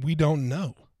viewers, we don't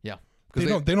know. Yeah, they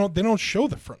don't show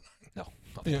the front nine.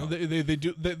 No, they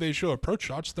do. They show approach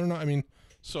shots. They're not. I mean,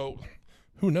 so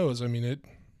who knows? I mean,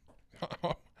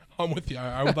 I'm with you.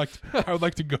 I would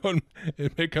like to go and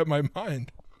make up my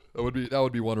mind. That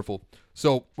would be wonderful.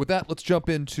 So with that, let's jump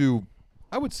into,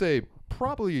 I would say,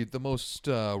 probably the most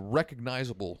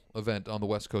recognizable event on the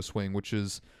West Coast swing, which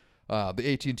is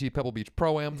the AT&T Pebble Beach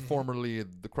Pro-Am, formerly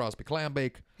the Crosby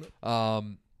Clambake.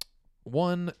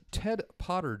 One Ted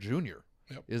Potter Jr.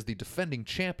 is the defending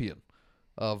champion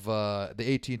of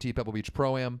the AT&T Pebble Beach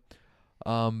Pro-Am.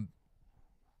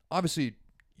 Obviously,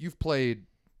 you've played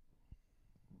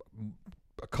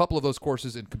a couple of those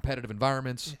courses in competitive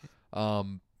environments.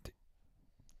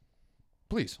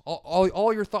 Please,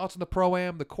 all your thoughts on the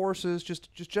Pro-Am, the courses,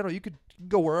 just general. You could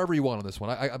go wherever you want on this one.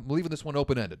 I'm leaving this one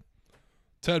open-ended.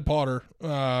 Ted Potter,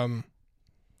 the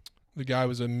guy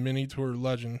was a mini tour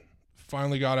legend.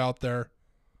 Finally got out there.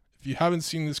 If you haven't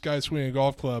seen this guy swing a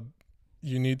golf club,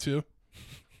 you need to.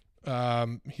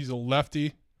 He's a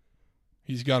lefty.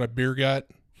 He's got a beer gut,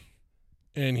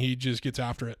 and he just gets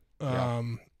after it.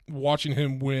 Watching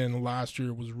him win last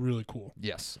year was really cool.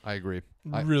 Yes, I agree.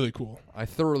 Really cool. I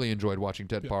thoroughly enjoyed watching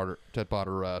Ted Potter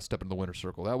step into the winner's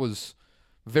circle. That was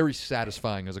very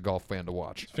satisfying as a golf fan to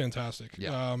watch. Fantastic.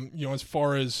 Yeah. As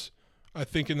far as I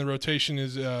think in the rotation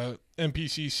is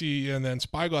MPCC and then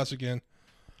Spyglass again.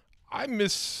 I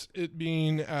miss it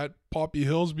being at Poppy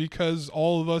Hills because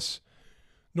all of us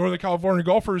Northern California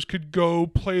golfers could go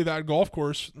play that golf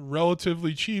course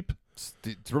relatively cheap.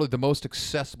 It's really the most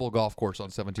accessible golf course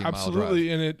on 17 Mile Drive. Absolutely,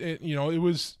 and it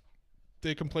was.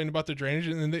 They complained about the drainage,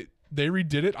 and then they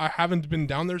redid it. I haven't been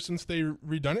down there since they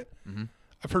redone it. Mm-hmm.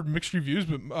 I've heard mixed reviews,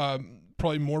 but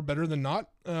probably more better than not.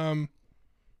 I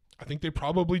think they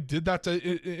probably did that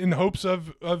in hopes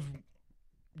of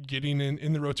getting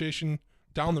in the rotation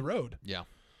down the road. Yeah,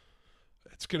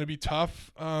 it's going to be tough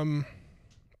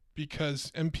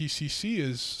because MPCC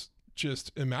is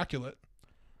just immaculate.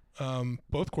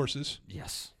 Both courses.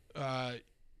 Yes.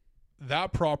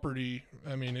 That property,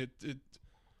 I mean,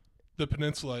 the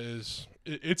peninsula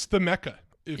it's the Mecca.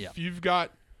 If you've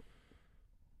got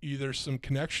either some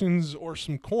connections or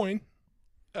some coin,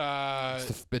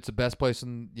 it's the best place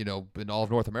in all of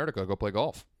North America to go play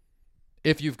golf.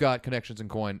 If you've got connections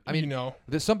and coin. I mean,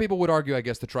 some people would argue, I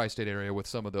guess, the tri-state area with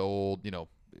some of the old,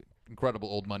 incredible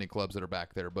old money clubs that are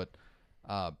back there, but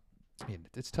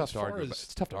it's tough to argue.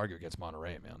 It's tough to argue against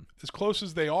Monterey, man. As close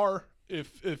as they are,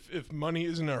 if money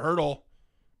isn't a hurdle,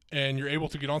 and you're able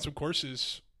to get on some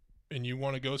courses, and you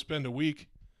want to go spend a week,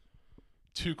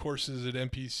 2 courses at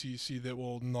MPCC that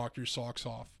will knock your socks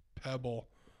off: Pebble,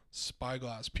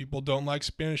 Spyglass. People don't like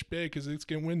Spanish Bay because it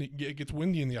gets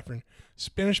windy in the afternoon.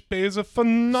 Spanish Bay is a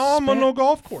phenomenal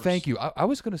golf course. Thank you. I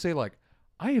was going to say,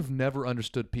 I have never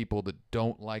understood people that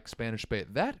don't like Spanish Bay.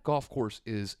 That golf course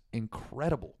is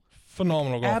incredible.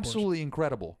 Phenomenal golf course. Absolutely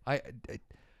incredible.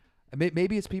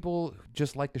 Maybe it's people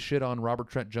just like to shit on Robert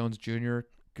Trent Jones Jr.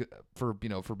 for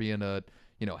being a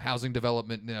housing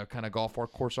development kind of golf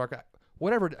course arc.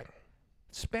 Whatever.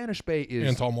 Spanish Bay is,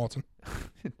 and Tom Watson.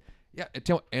 Yeah,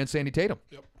 and Sandy Tatum.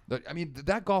 Yep. I mean,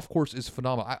 that golf course is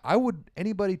phenomenal. I would,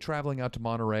 anybody traveling out to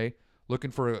Monterey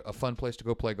looking for a fun place to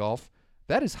go play golf,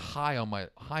 that is high on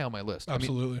my list.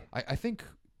 Absolutely. I think,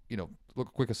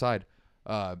 look, quick aside,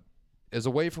 as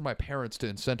a way for my parents to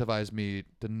incentivize me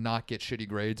to not get shitty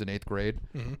grades in 8th grade,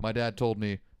 my dad told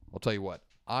me, I'll tell you what,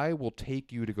 I will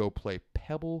take you to go play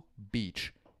Pebble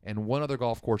Beach and one other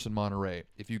golf course in Monterey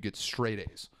if you get straight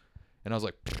A's. And I was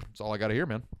like, that's all I got to hear,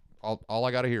 man. All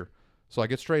I got to hear. So I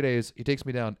get straight A's. He takes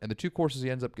me down, and the 2 courses he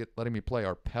ends up letting me play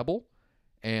are Pebble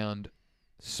and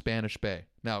Spanish Bay.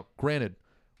 Now, granted,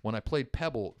 when I played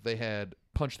Pebble, they had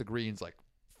punched the greens like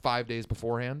 5 days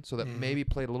beforehand, so that maybe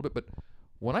played a little bit. But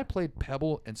when I played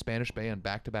Pebble and Spanish Bay on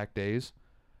back-to-back days,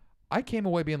 I came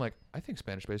away being like, I think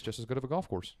Spanish Bay is just as good of a golf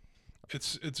course.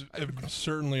 It's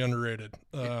certainly underrated.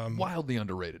 Wildly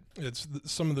underrated. It's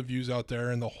some of the views out there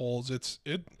and the holes. It's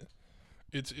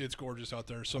gorgeous out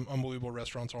there. Some unbelievable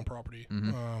restaurants on property.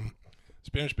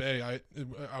 Spanish Bay.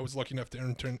 I was lucky enough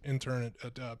to intern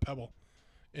at Pebble,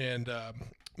 and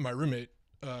my roommate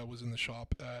was in the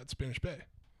shop at Spanish Bay.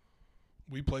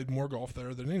 We played more golf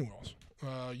there than anywhere else.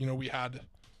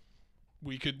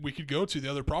 We could go to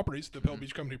the other properties, the Pebble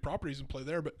Beach Company properties, and play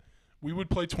there, but we would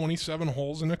play 27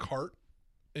 holes in a cart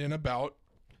in about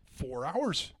 4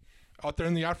 hours out there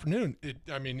in the afternoon.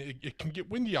 It can get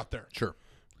windy out there. Sure.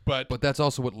 But that's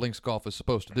also what links golf is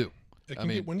supposed to do. It can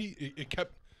get windy.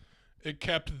 It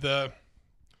kept the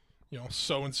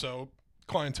so-and-so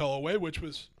clientele away, which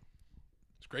was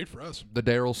great for us. The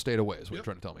Daryl stayed away is what you're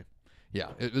trying to tell me. Yeah,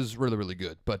 it was really, really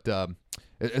good. But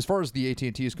as far as the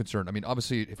AT&T is concerned, I mean,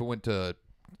 obviously, if it went to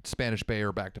Spanish Bay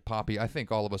or back to Poppy, I think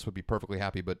all of us would be perfectly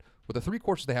happy. But with the 3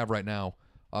 courses they have right now,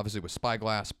 obviously with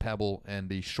Spyglass, Pebble, and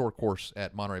the short course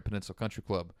at Monterey Peninsula Country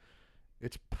Club,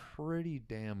 it's pretty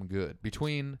damn good.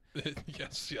 Between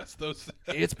yes, those.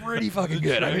 It's pretty fucking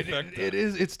good. I mean, it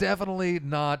is. It's definitely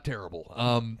not terrible.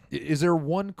 Is there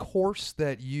one course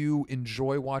that you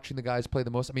enjoy watching the guys play the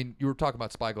most? I mean, you were talking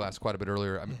about Spyglass quite a bit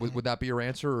earlier. I mean, would that be your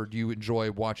answer, or do you enjoy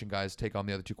watching guys take on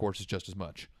the other 2 courses just as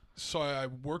much? So I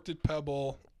worked at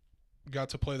Pebble, got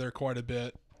to play there quite a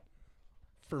bit.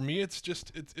 For me, it's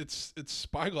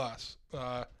Spyglass.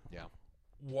 Yeah.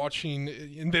 Watching,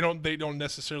 and they don't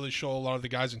necessarily show a lot of the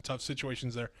guys in tough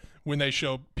situations there. When they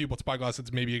show people at Spyglass,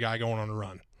 it's maybe a guy going on a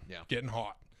run, getting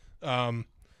hot.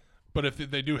 But if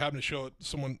they do happen to show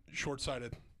someone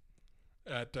short-sighted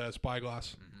at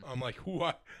Spyglass, I'm like,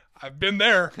 I've been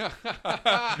there.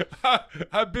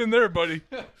 I've been there, buddy.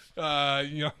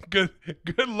 Good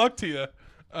luck to you.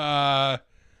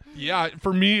 Yeah,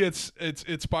 for me, it's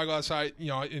Spyglass.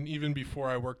 And even before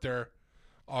I worked there,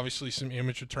 obviously some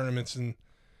amateur tournaments, and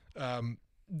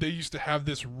they used to have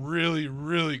this really,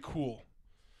 really cool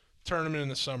tournament in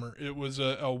the summer. It was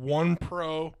a 1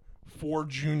 pro, 4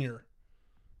 junior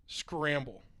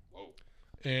scramble. Whoa.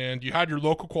 And you had your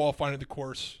local qualifying at the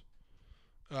course.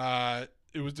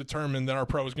 It was determined that our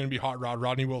pro was going to be Hot Rod,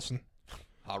 Rodney Wilson.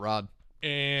 Hot Rod.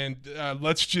 And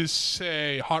let's just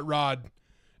say Hot Rod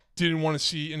didn't want to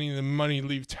see any of the money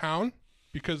leave town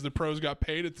because the pros got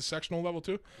paid at the sectional level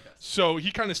too. Yes. So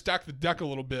he kind of stacked the deck a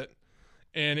little bit.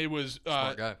 And it was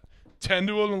 10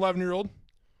 to an 11-year-old,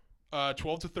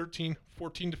 12 to 13,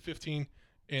 14 to 15,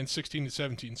 and 16 to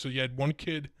 17. So you had 1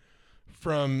 kid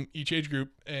from each age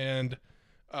group, and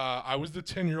I was the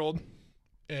 10-year-old,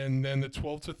 and then the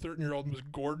 12 to 13-year-old was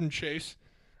Gordon Chase,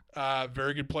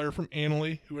 very good player from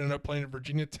Annalee, who ended up playing at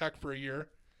Virginia Tech for a year.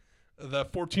 The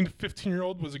 14 to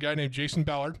 15-year-old was a guy named Jason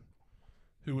Ballard,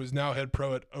 who is now head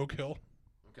pro at Oak Hill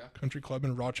Country Club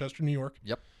in Rochester, New York.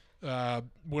 Yep.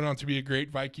 Went on to be a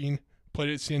great Viking, played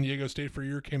at San Diego State for a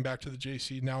year, came back to the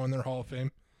JC, now in their Hall of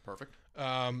Fame. Perfect.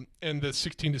 And the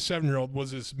 16 to 7-year-old was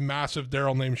this massive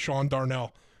Daryl named Sean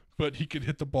Darnell, but he could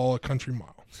hit the ball a country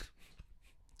mile.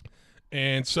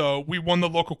 And so we won the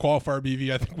local qualifier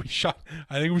BV. I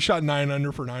think we shot 9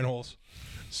 under for 9 holes.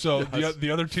 So yes. the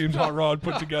other teams Hot Rod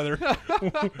put together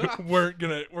weren't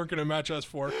gonna match us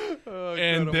for.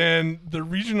 And then the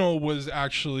regional was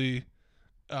actually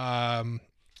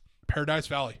Paradise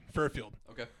Valley, Fairfield.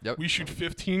 Okay. Yep. We shoot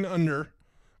 15 under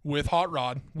with Hot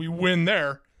Rod. We win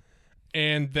there,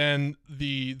 and then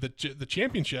the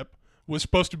championship was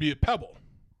supposed to be at Pebble.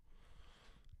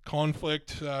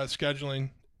 Conflict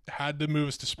scheduling had to move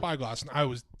us to Spyglass, and I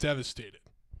was devastated.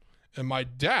 And my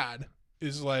dad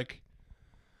is like,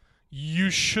 "You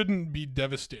shouldn't be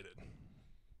devastated."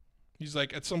 He's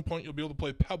like, "At some point you'll be able to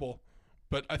play Pebble,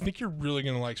 but I think you're really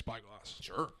gonna like Spyglass."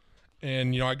 Sure.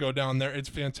 And, I go down there. It's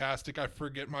fantastic. I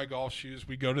forget my golf shoes.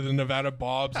 We go to the Nevada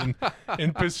Bobs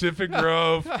in Pacific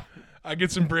Grove. I get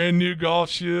some brand new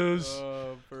golf shoes.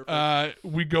 Oh, perfect.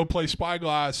 We go play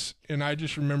Spyglass, and I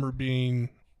just remember being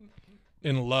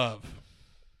in love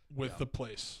with the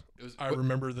place. I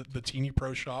remember the Teeny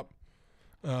Pro Shop.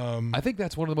 I think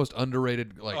that's one of the most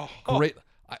underrated, great.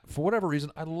 For whatever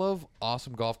reason, I love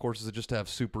awesome golf courses that just have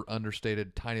super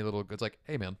understated, tiny little. It's like,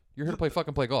 hey man, you're here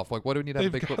to play golf. Like, what do we need to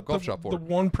have a big golf shop for? The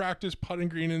one practice putting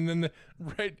green, and then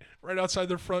right outside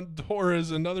their front door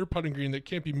is another putting green that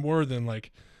can't be more than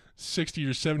like 60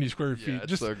 or 70 square feet. Yeah,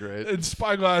 it's so great. It's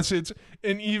Spyglass. It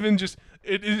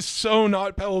is so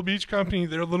not Pebble Beach Company.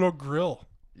 Their little grill.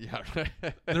 Yeah,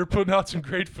 they're putting out some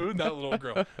great food in that little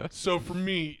grill. So for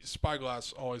me,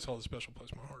 Spyglass always held a special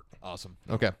place in my heart. Awesome.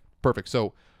 Okay. Perfect.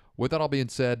 So with that all being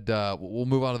said, we'll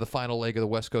move on to the final leg of the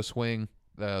West Coast Swing,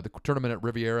 the tournament at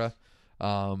Riviera.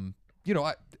 All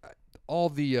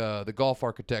the golf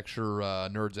architecture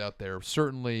nerds out there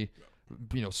certainly,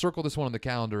 circle this one on the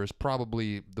calendar as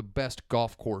probably the best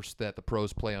golf course that the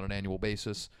pros play on an annual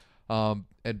basis, and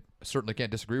certainly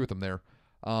can't disagree with them there.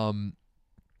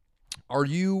 Are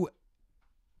you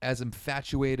as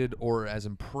infatuated or as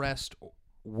impressed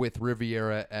with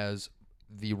Riviera as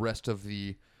the rest of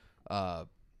the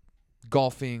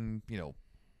golfing,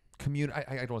 community?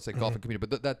 I don't want to say golfing community,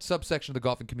 but that subsection of the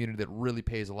golfing community that really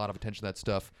pays a lot of attention to that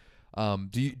stuff.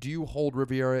 Do you hold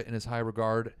Riviera in as high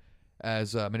regard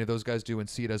as many of those guys do, and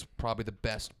see it as probably the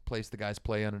best place the guys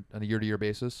play on a year-to-year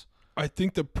basis? I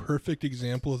think the perfect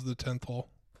example is the 10th hole.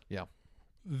 Yeah.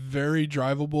 Very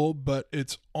drivable, but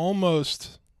it's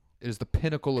almost... It is the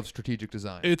pinnacle of strategic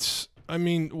design.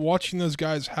 Watching those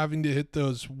guys having to hit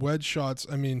those wedge shots,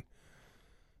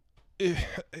 it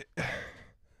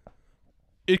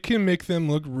can make them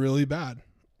look really bad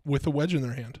with a wedge in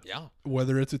their hand. Yeah.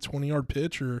 Whether it's a 20-yard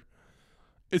pitch or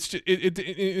it's just,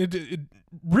 it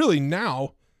really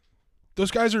now,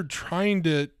 those guys are trying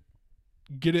to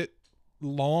get it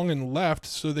long and left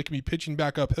so they can be pitching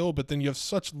back uphill, but then you have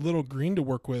such little green to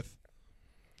work with.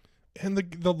 And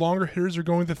the longer hitters are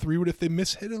going to 3-wood. If they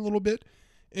mishit it a little bit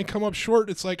and come up short,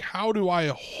 it's like, how do I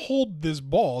hold this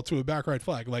ball to a back right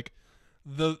flag? Like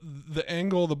the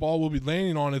angle the ball will be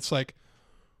landing on, it's like,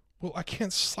 well, I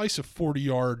can't slice a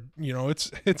 40-yard.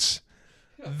 It's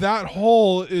that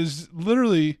hole is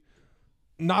literally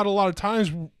not a lot of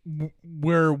times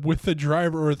where with the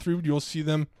driver or a 3-wood you'll see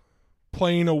them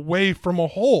playing away from a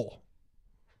hole.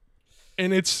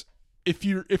 And it's if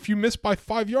you miss by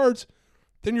 5 yards,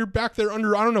 then you're back there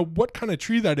under, I don't know what kind of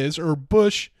tree that is, or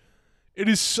bush. It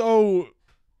is so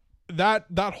that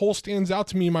hole stands out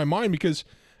to me in my mind, because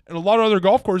in a lot of other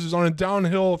golf courses on a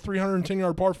downhill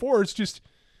 310-yard par 4, it's just,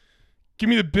 give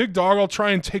me the big dog. I'll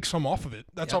try and take some off of it.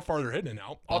 That's how far they're hitting it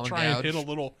now. I'll try and hit a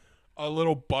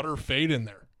little butter fade in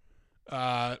there.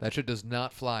 That shit does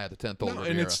not fly at the 10th hole. No,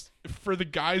 and it's for the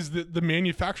guys, the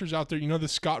manufacturers out there, the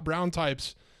Scott Brown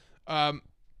types.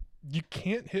 You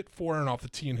can't hit forehand off the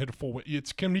tee and hit a full weight.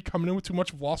 It's going to be coming in with too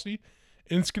much velocity,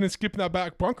 and it's going to skip in that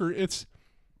back bunker.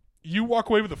 You walk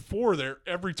away with a 4 there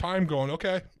every time, going,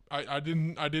 okay, I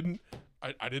didn't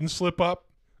slip up.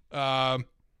 And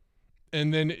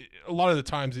then a lot of the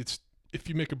times it's, if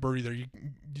you make a birdie there, you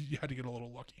had to get a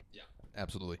little lucky. Yeah,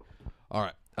 absolutely. All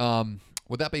right.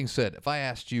 With that being said, if I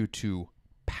asked you to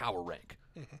power rank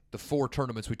the 4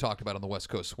 tournaments we talked about on the West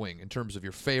Coast Swing in terms of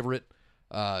your favorite,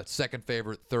 second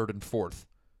favorite, third, and fourth,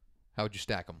 how would you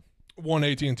stack them? 1,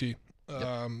 AT&T.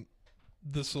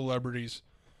 The celebrities,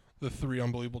 the 3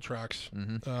 unbelievable tracks.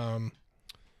 Mm-hmm.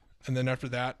 And then after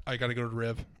that, I got to go to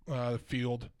Riv, the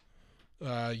field.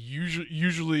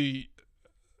 Usually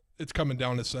it's coming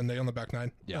down to Sunday on the back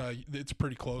 9. Yeah. It's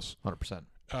pretty close.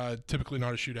 100%. Typically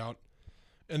not a shootout.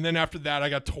 And then after that, I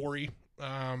got Torrey.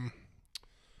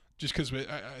 Just because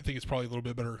I think it's probably a little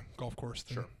bit better golf course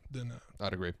than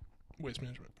I'd agree. Waste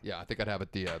Management. Yeah, I think I'd have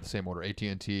it the same order: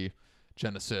 AT&T,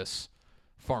 Genesis,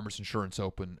 Farmers Insurance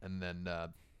Open, and then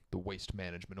the Waste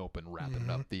Management Open, wrapping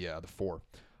up the 4.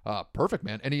 Perfect,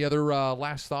 man. Any other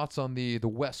last thoughts on the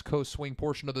West Coast Swing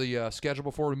portion of the schedule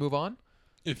before we move on?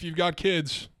 If you've got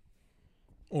kids,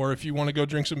 or if you want to go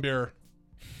drink some beer,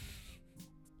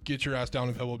 get your ass down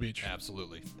to Pebble Beach.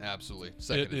 Absolutely.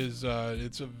 It is.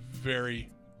 It's a very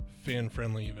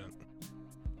fan-friendly event.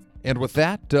 And with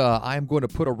that, I'm going to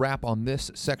put a wrap on this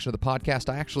section of the podcast.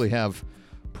 I actually have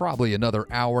probably another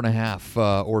hour and a half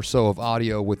or so of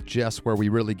audio with Jess, where we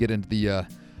really get into the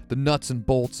nuts and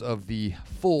bolts of the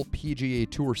full PGA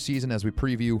Tour season as we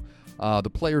preview the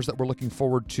players that we're looking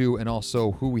forward to, and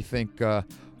also who we think are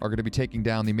going to be taking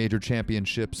down the major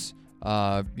championships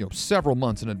several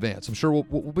months in advance. I'm sure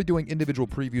we'll be doing individual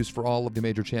previews for all of the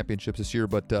major championships this year,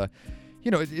 but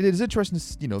it is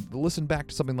interesting to listen back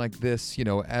to something like this,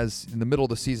 as in the middle of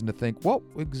the season, to think, what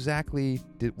exactly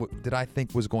did I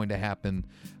think was going to happen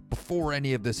before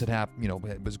any of this had happened,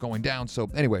 it was going down. So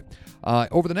anyway,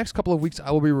 over the next couple of weeks, I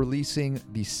will be releasing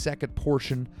the second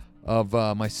portion of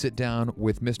my sit down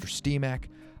with Mr. Steemac.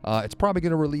 It's probably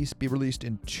going to be released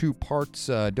in 2 parts.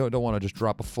 Don't want to just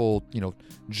drop a full,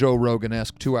 Joe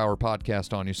Rogan-esque 2-hour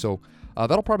podcast on you. So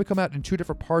that'll probably come out in 2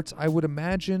 different parts, I would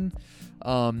imagine.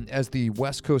 As the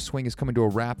West Coast Swing is coming to a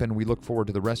wrap and we look forward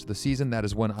to the rest of the season, that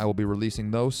is when I will be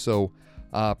releasing those. So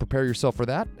prepare yourself for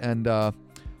that. And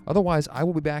otherwise, I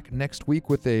will be back next week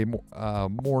with a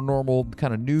more normal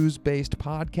kind of news-based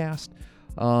podcast.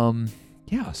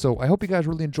 yeah, so I hope you guys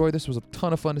really enjoyed this. It was a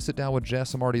ton of fun to sit down with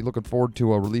Jess. I'm already looking forward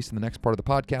to releasing the next part of the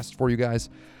podcast for you guys.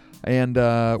 And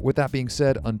with that being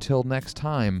said, until next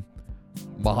time,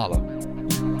 mahalo.